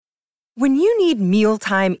When you need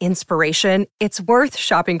mealtime inspiration, it's worth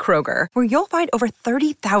shopping Kroger, where you'll find over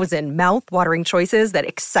 30,000 mouth-watering choices that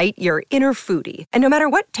excite your inner foodie. And no matter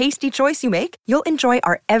what tasty choice you make, you'll enjoy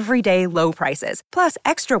our everyday low prices, plus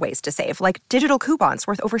extra ways to save, like digital coupons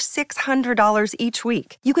worth over $600 each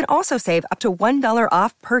week. You can also save up to $1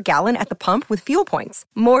 off per gallon at the pump with fuel points.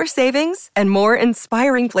 More savings and more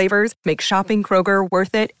inspiring flavors make shopping Kroger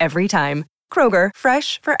worth it every time. Kroger,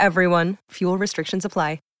 fresh for everyone. Fuel restrictions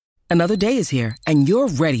apply. Another day is here, and you're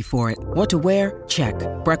ready for it. What to wear? Check.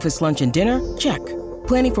 Breakfast, lunch, and dinner? Check.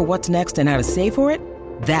 Planning for what's next and how to save for it?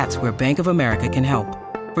 That's where Bank of America can help.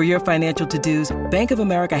 For your financial to-dos, Bank of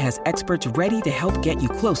America has experts ready to help get you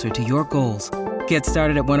closer to your goals. Get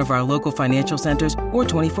started at one of our local financial centers or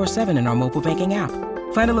 24/7 in our mobile banking app.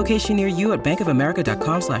 Find a location near you at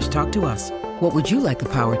bankofamerica.com/talktous. What would you like the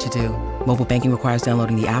power to do? Mobile banking requires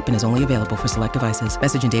downloading the app and is only available for select devices.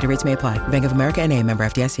 Message and data rates may apply. Bank of America N.A., member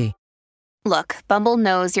FDIC. Look, Bumble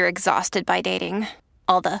knows you're exhausted by dating.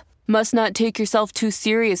 All the must not take yourself too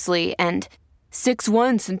seriously and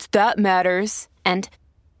 6'1" since that matters. And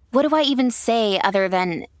what do I even say other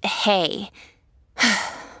than hey?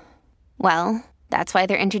 Well, that's why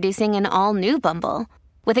they're introducing an all-new Bumble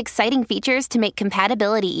with exciting features to make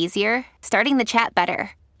compatibility easier, starting the chat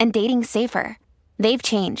better, and dating safer. They've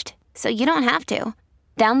changed, so you don't have to.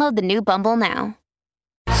 Download the new Bumble now.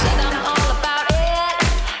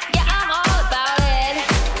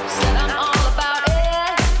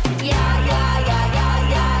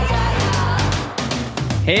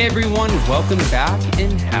 Hey everyone, welcome back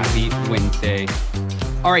and happy Wednesday.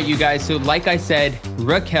 All right, you guys, so like I said,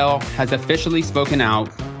 Raquel has officially spoken out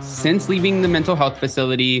since leaving the mental health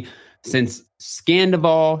facility, since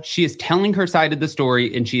Scandival. She is telling her side of the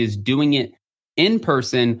story, and she is doing it in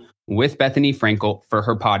person with Bethenny Frankel for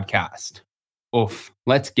her podcast. Oof,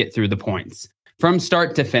 let's get through the points from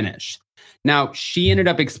start to finish. Now, she ended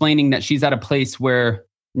up explaining that she's at a place where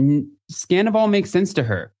Scandival makes sense to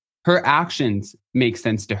her. Her actions make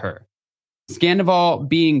sense to her. Scandival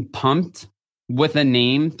being pumped with a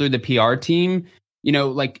name through the PR team,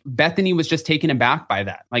 like Bethenny was just taken aback by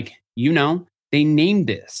that. Like, they named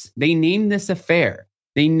this. They named this affair.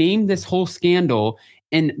 They named this whole scandal,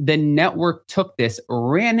 and the network took this,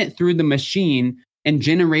 ran it through the machine, and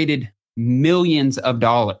generated millions of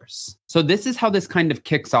dollars. So this is how this kind of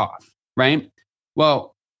kicks off, right?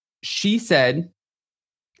 Well, she said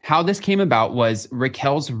how this came about was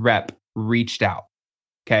Raquel's rep reached out.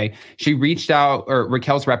 Okay.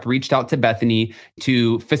 Raquel's rep reached out to Bethenny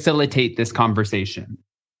to facilitate this conversation.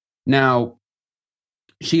 Now,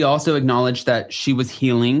 she also acknowledged that she was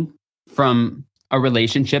healing from a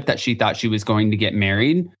relationship that she thought she was going to get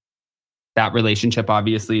married. That relationship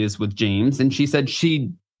obviously is with James. And she said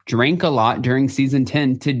she drank a lot during season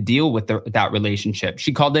 10 to deal with that relationship.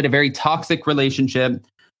 She called it a very toxic relationship.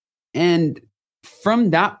 And from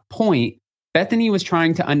that point, Bethenny was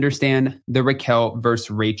trying to understand the Raquel versus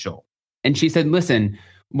Rachel. And she said, listen,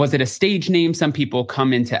 was it a stage name? Some people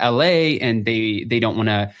come into LA and they don't want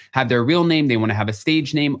to have their real name. They want to have a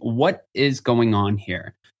stage name. What is going on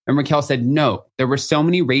here? And Raquel said, no, there were so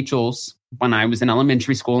many Rachels when I was in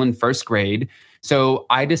elementary school in first grade. So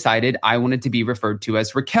I decided I wanted to be referred to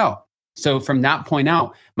as Raquel. So from that point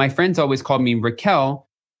out, my friends always called me Raquel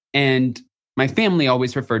and my family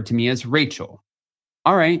always referred to me as Rachel.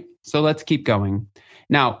 All right, so let's keep going.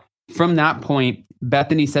 Now, from that point,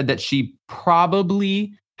 Bethenny said that she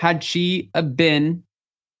probably, had she been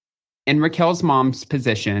in Raquel's mom's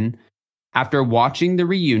position after watching the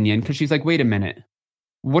reunion, because she's like, wait a minute,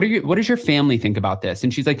 what does your family think about this?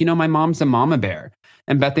 And she's like, my mom's a mama bear.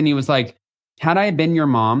 And Bethenny was like, had I been your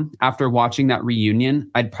mom after watching that reunion,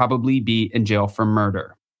 I'd probably be in jail for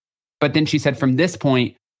murder. But then she said, from this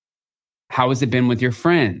point, how has it been with your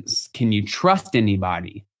friends? Can you trust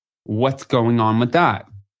anybody? What's going on with that?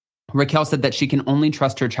 Raquel said that she can only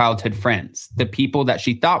trust her childhood friends. The people that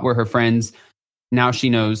she thought were her friends, now she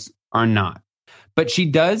knows are not. But she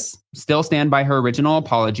does still stand by her original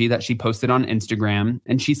apology that she posted on Instagram.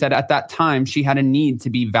 And she said at that time, she had a need to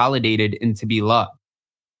be validated and to be loved.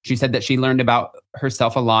 She said that she learned about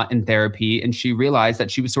herself a lot in therapy, and she realized that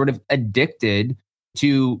she was sort of addicted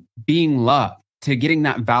to being loved, to getting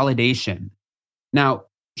that validation. Now,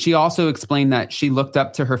 she also explained that she looked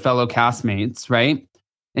up to her fellow castmates, right?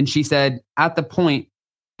 And she said, at the point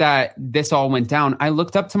that this all went down, I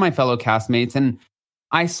looked up to my fellow castmates and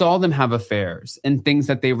I saw them have affairs and things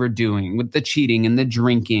that they were doing with the cheating and the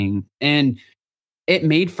drinking. And it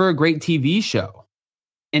made for a great TV show.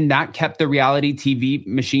 And that kept the reality TV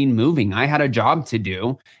machine moving. I had a job to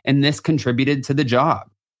do, and this contributed to the job.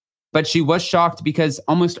 But she was shocked because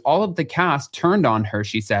almost all of the cast turned on her,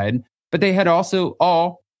 she said, but they had also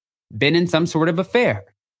all been in some sort of affair.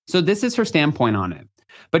 So this is her standpoint on it.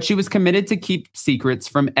 But she was committed to keep secrets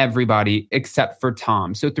from everybody except for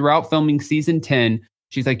Tom. So throughout filming season 10,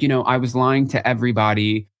 she's like, I was lying to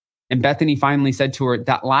everybody. And Bethenny finally said to her,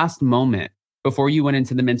 that last moment before you went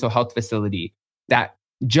into the mental health facility, that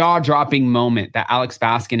jaw-dropping moment that Alex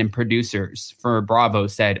Baskin and producers for Bravo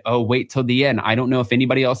said, oh, wait till the end. I don't know if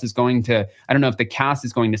anybody else is going to, I don't know if the cast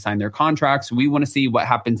is going to sign their contracts. We want to see what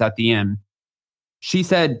happens at the end. She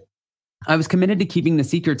said, I was committed to keeping the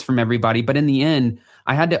secrets from everybody, but in the end,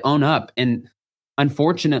 I had to own up. And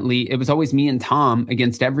unfortunately, it was always me and Tom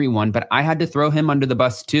against everyone, but I had to throw him under the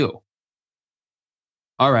bus too.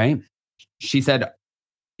 All right. She said,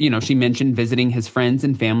 she mentioned visiting his friends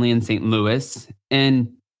and family in St. Louis,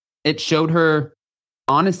 and it showed her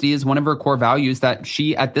honesty is one of her core values that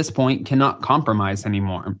she, at this point, cannot compromise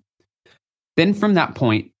anymore. Then from that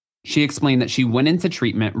point, she explained that she went into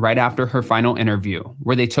treatment right after her final interview,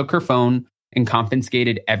 where they took her phone and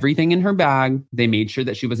confiscated everything in her bag. They made sure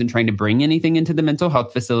that she wasn't trying to bring anything into the mental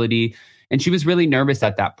health facility, and she was really nervous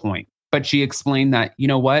at that point. But she explained that,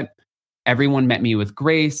 everyone met me with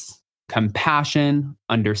grace, compassion,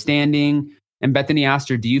 understanding. And Bethenny asked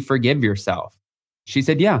her, do you forgive yourself? She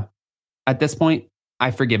said, yeah. At this point,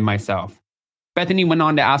 I forgive myself. Bethenny went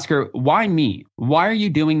on to ask her, why me? Why are you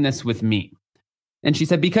doing this with me? And she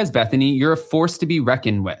said, because Bethenny, you're a force to be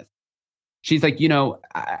reckoned with. She's like,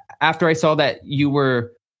 after I saw that you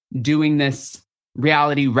were doing this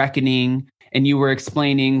reality reckoning and you were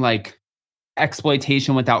explaining like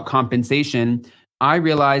exploitation without compensation, I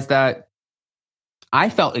realized that I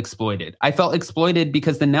felt exploited. I felt exploited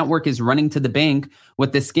because the network is running to the bank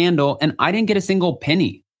with this scandal and I didn't get a single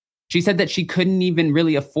penny. She said that she couldn't even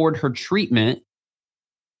really afford her treatment.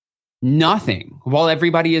 Nothing, while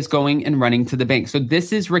everybody is going and running to the bank. So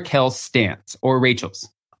this is Raquel's stance, or Rachel's.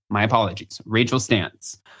 My apologies. Rachel's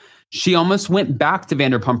stance. She almost went back to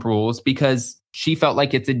Vanderpump Rules because she felt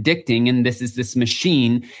like it's addicting and this is this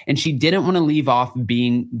machine. And she didn't want to leave off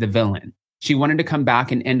being the villain. She wanted to come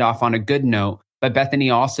back and end off on a good note. But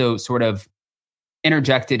Bethenny also sort of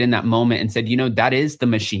interjected in that moment and said, that is the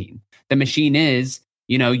machine. The machine is,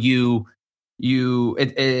 it's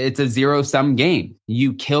a zero-sum game.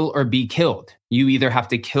 You kill or be killed. You either have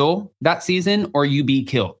to kill that season or you be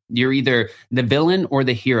killed. You're either the villain or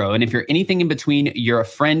the hero. And if you're anything in between, you're a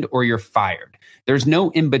friend or you're fired. There's no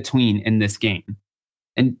in between in this game.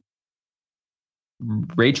 And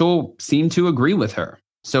Rachel seemed to agree with her.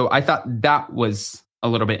 So I thought that was a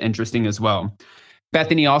little bit interesting as well.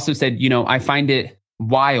 Bethenny also said, I find it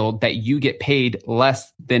wild that you get paid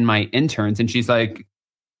less than my interns. And she's like,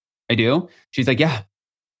 I do? She's like, yeah.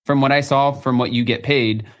 From what I saw, from what you get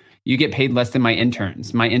paid less than my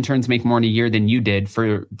interns. My interns make more in a year than you did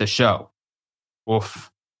for the show. Oof.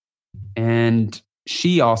 And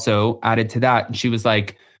she also added to that. And she was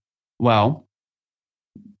like, well,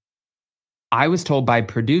 I was told by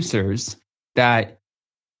producers that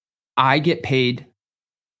I get paid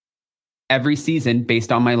every season based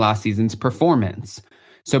on my last season's performance.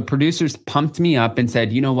 So producers pumped me up and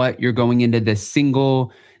said, you know what? You're going into this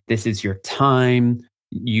single. This is your time.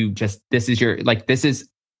 This is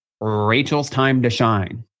Rachel's time to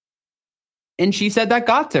shine. And she said that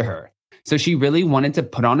got to her. So she really wanted to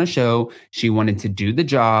put on a show. She wanted to do the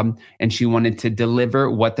job and she wanted to deliver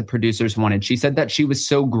what the producers wanted. She said that she was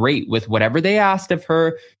so great with whatever they asked of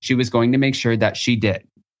her. She was going to make sure that she did.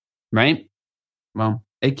 Right? Well,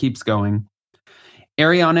 it keeps going.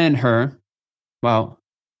 Ariana and her,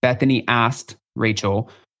 Bethenny asked Rachel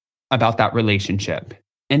about that relationship.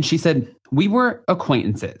 And she said, we were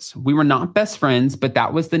acquaintances. We were not best friends, but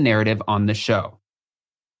that was the narrative on the show.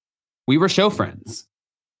 We were show friends.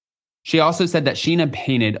 She also said that Sheena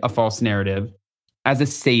painted a false narrative as a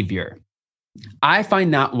savior. I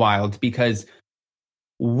find that wild because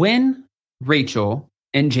when Rachel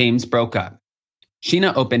and James broke up,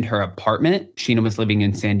 Sheena opened her apartment. Sheena was living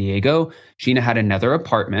in San Diego. Sheena had another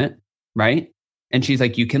apartment, right? And she's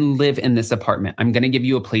like, you can live in this apartment. I'm going to give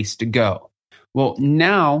you a place to go. Well,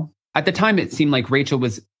 now, at the time, it seemed like Rachel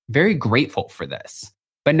was very grateful for this.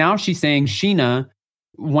 But now she's saying Sheena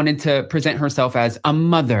wanted to present herself as a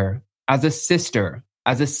mother, as a sister,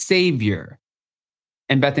 as a savior.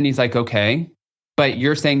 And Bethenny's like, okay, but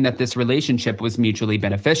you're saying that this relationship was mutually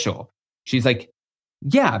beneficial. She's like,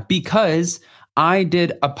 yeah, because I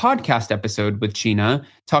did a podcast episode with Sheena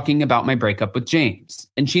talking about my breakup with James.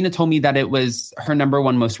 And Sheena told me that it was her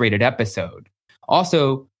 #1 most rated episode.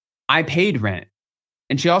 Also, I paid rent.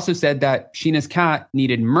 And she also said that Sheena's cat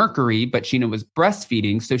needed mercury, but Sheena was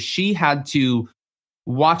breastfeeding. So she had to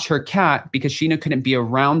watch her cat because Sheena couldn't be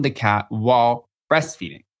around the cat while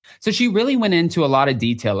breastfeeding. So she really went into a lot of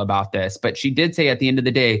detail about this, but she did say at the end of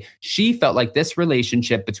the day, she felt like this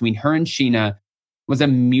relationship between her and Sheena was a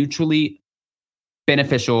mutually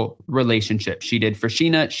beneficial relationship. She did for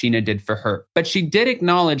Sheena, Sheena did for her. But she did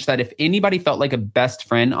acknowledge that if anybody felt like a best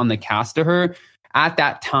friend on the cast to her, at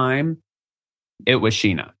that time, it was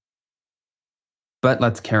Sheena. But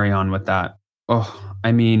let's carry on with that. Oh,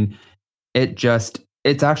 I mean,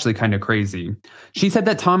 it's actually kind of crazy. She said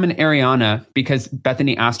that Tom and Ariana, because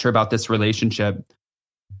Bethenny asked her about this relationship,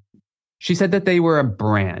 she said that they were a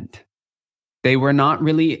brand. They were not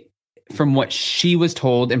really, from what she was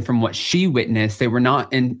told and from what she witnessed, they were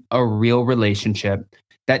not in a real relationship.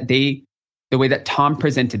 That the way that Tom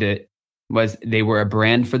presented it was they were a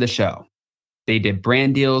brand for the show. They did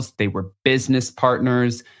brand deals. They were business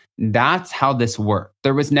partners. That's how this worked.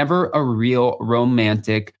 There was never a real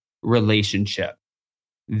romantic relationship.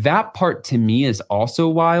 That part to me is also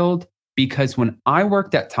wild because when I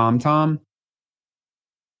worked at TomTom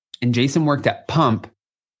and Jason worked at Pump,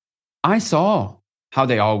 I saw how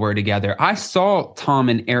they all were together. I saw Tom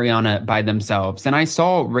and Ariana by themselves, and I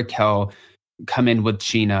saw Raquel come in with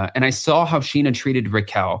Sheena, and I saw how Sheena treated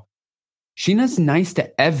Raquel. Sheena's nice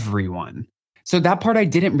to everyone. So that part I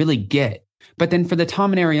didn't really get. But then for the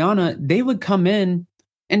Tom and Ariana, they would come in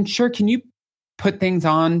and sure, can you put things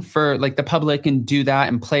on for like the public and do that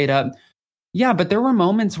and play it up? Yeah, but there were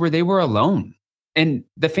moments where they were alone and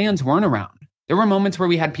the fans weren't around. There were moments where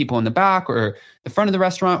we had people in the back or the front of the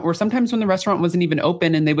restaurant, or sometimes when the restaurant wasn't even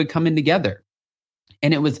open and they would come in together.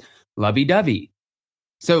 And it was lovey-dovey.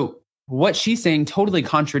 So what she's saying totally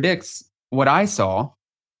contradicts what I saw.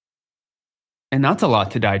 And that's a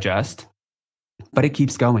lot to digest. But it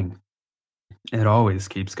keeps going. It always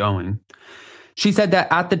keeps going. She said that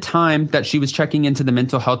at the time that she was checking into the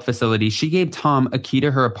mental health facility, she gave Tom a key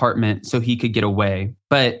to her apartment so he could get away.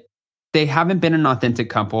 But they haven't been an authentic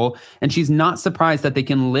couple, and she's not surprised that they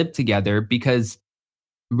can live together because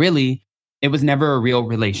really, it was never a real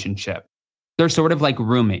relationship. They're sort of like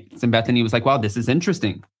roommates. And Bethenny was like, wow, this is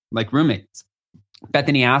interesting, like roommates.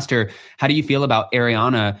 Bethenny asked her, how do you feel about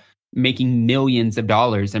Ariana making millions of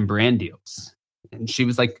dollars in brand deals? And she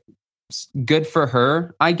was like, good for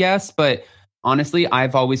her, I guess. But honestly,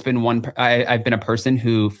 I've always been I've been a person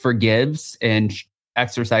who forgives and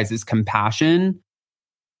exercises compassion,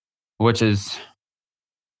 which is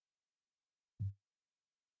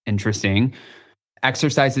interesting.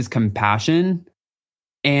 Exercises compassion.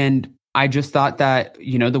 And I just thought that,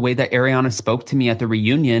 the way that Ariana spoke to me at the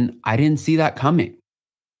reunion, I didn't see that coming.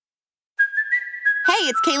 Hey,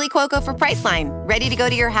 it's Kaylee Cuoco for Priceline. Ready to go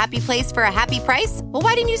to your happy place for a happy price? Well,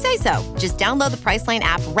 why didn't you say so? Just download the Priceline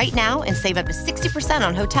app right now and save up to 60%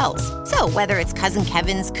 on hotels. So whether it's Cousin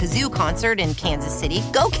Kevin's Kazoo Concert in Kansas City,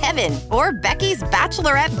 go Kevin, or Becky's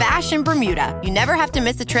Bachelorette Bash in Bermuda, you never have to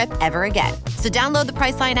miss a trip ever again. So download the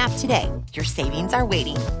Priceline app today. Your savings are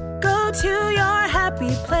waiting. Go to your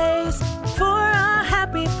happy place for a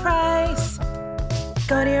happy price.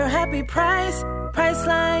 Go to your happy price,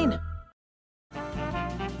 Priceline.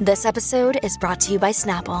 This episode is brought to you by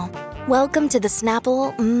Snapple. Welcome to the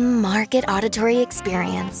Snapple Market Auditory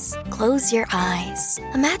Experience. Close your eyes.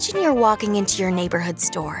 Imagine you're walking into your neighborhood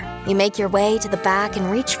store. You make your way to the back and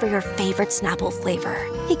reach for your favorite Snapple flavor.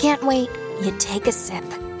 You can't wait. You take a sip.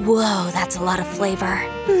 Whoa, that's a lot of flavor.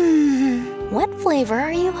 What flavor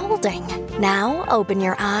are you holding? Now open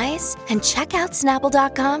your eyes and check out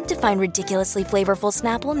Snapple.com to find ridiculously flavorful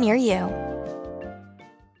Snapple near you.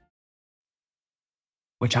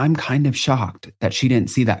 Which I'm kind of shocked that she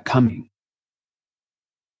didn't see that coming.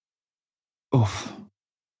 Oof.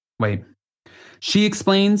 Wait. She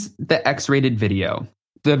explains the X-rated video.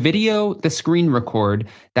 The screen record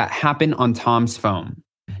that happened on Tom's phone.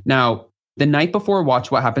 Now, the night before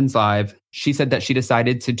Watch What Happens Live, she said that she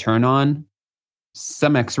decided to turn on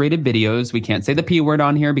some X-rated videos. We can't say the P word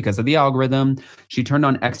on here because of the algorithm. She turned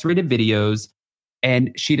on X-rated videos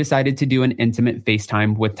and she decided to do an intimate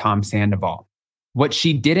FaceTime with Tom Sandoval. What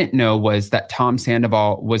she didn't know was that Tom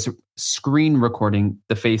Sandoval was screen recording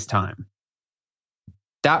the FaceTime.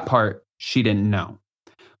 That part she didn't know.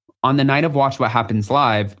 On the night of Watch What Happens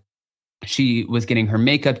Live, she was getting her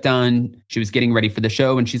makeup done. She was getting ready for the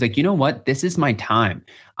show. And she's like, you know what? This is my time.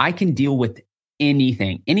 I can deal with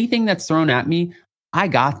anything. Anything that's thrown at me, I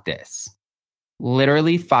got this.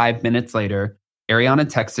 Literally 5 minutes later, Ariana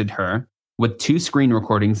texted her with 2 screen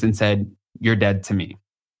recordings and said, you're dead to me.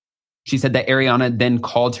 She said that Ariana then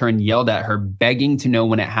called her and yelled at her, begging to know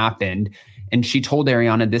when it happened. And she told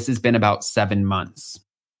Ariana this has been about 7 months.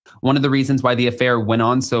 One of the reasons why the affair went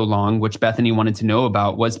on so long, which Bethenny wanted to know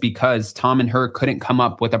about, was because Tom and her couldn't come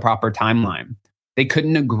up with a proper timeline. They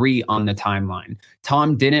couldn't agree on the timeline.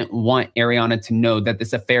 Tom didn't want Ariana to know that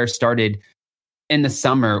this affair started in the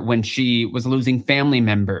summer when she was losing family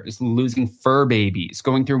members, losing fur babies,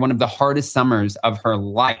 going through one of the hardest summers of her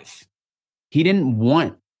life. He didn't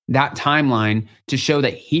want that timeline to show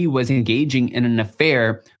that he was engaging in an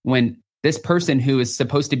affair when this person who is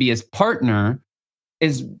supposed to be his partner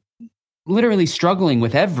is literally struggling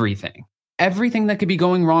with everything that could be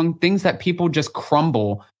going wrong, things that people just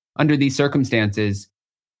crumble under these circumstances.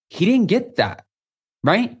 He didn't get that,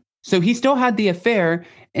 right? So he still had the affair,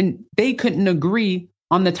 and they couldn't agree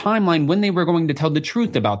on the timeline when they were going to tell the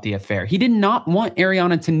truth about the affair. He did not want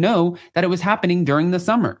Ariana to know that it was happening during the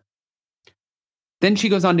summer. Then she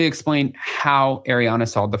goes on to explain how Ariana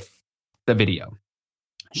saw the video.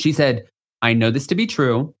 She said, "I know this to be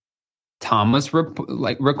true. Tom was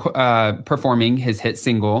performing his hit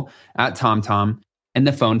single at TomTom, and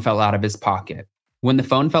the phone fell out of his pocket. When the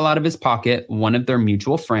phone fell out of his pocket, one of their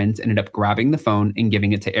mutual friends ended up grabbing the phone and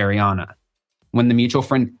giving it to Ariana. When the mutual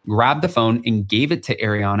friend grabbed the phone and gave it to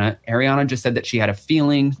Ariana, Ariana just said that she had a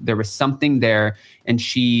feeling there was something there, and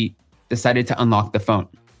she decided to unlock the phone.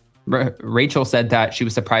 Rachel said that she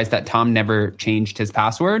was surprised that Tom never changed his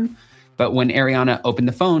password, but when Ariana opened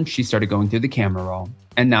the phone, she started going through the camera roll,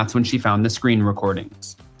 and that's when she found the screen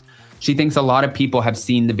recordings. She thinks a lot of people have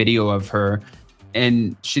seen the video of her,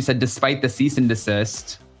 and she said despite the cease and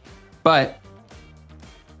desist, but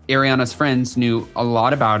Ariana's friends knew a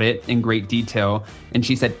lot about it in great detail, and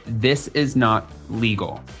she said this is not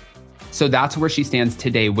legal. So that's where she stands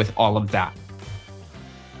today with all of that.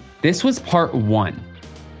 This was part one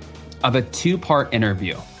of a two-part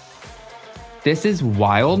interview. This is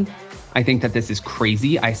wild. I think that this is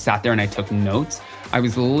crazy. I sat there and I took notes. I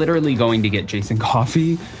was literally going to get Jason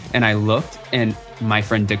coffee, and I looked, and my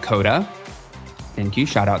friend Dakota, thank you,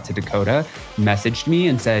 shout out to Dakota, messaged me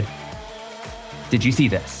and said, "Did you see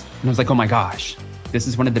this?" And I was like, oh my gosh, this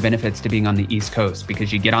is one of the benefits to being on the East Coast,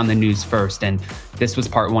 because you get on the news first, and this was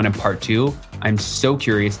part one of part two. I'm so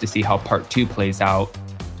curious to see how part two plays out,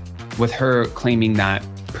 with her claiming that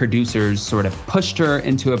producers sort of pushed her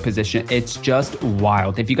into a position. It's just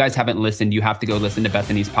wild. If you guys haven't listened, you have to go listen to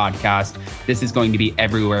Bethenny's podcast. This is going to be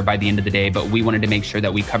everywhere by the end of the day, but we wanted to make sure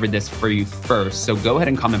that we covered this for you first. So go ahead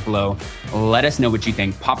and comment below. Let us know what you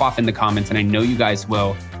think. Pop off in the comments, and I know you guys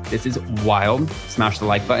will. This is wild. Smash the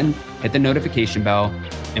like button, hit the notification bell,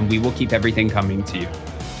 and we will keep everything coming to you.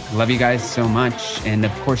 Love you guys so much. And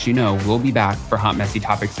of course, you know, we'll be back for Hot Messy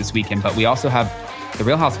Topics this weekend, but we also have The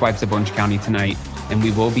Real Housewives of Orange County tonight, and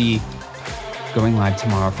we will be going live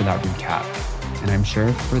tomorrow for that recap. And I'm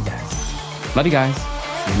sure for this. Love you guys.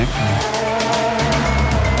 See you next time.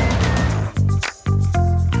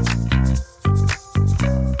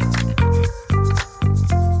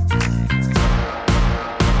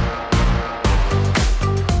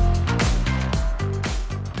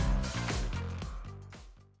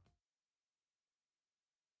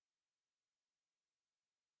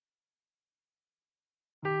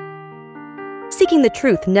 Seeking the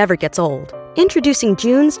truth never gets old. Introducing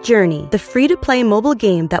June's Journey, the free-to-play mobile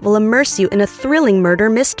game that will immerse you in a thrilling murder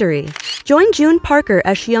mystery. Join June Parker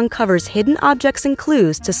as she uncovers hidden objects and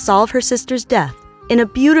clues to solve her sister's death in a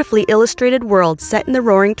beautifully illustrated world set in the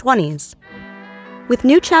Roaring '20s. With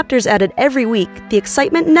new chapters added every week, the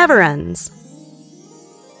excitement never ends.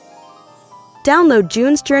 Download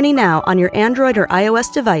June's Journey now on your Android or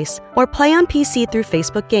iOS device, or play on PC through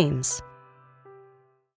Facebook Games.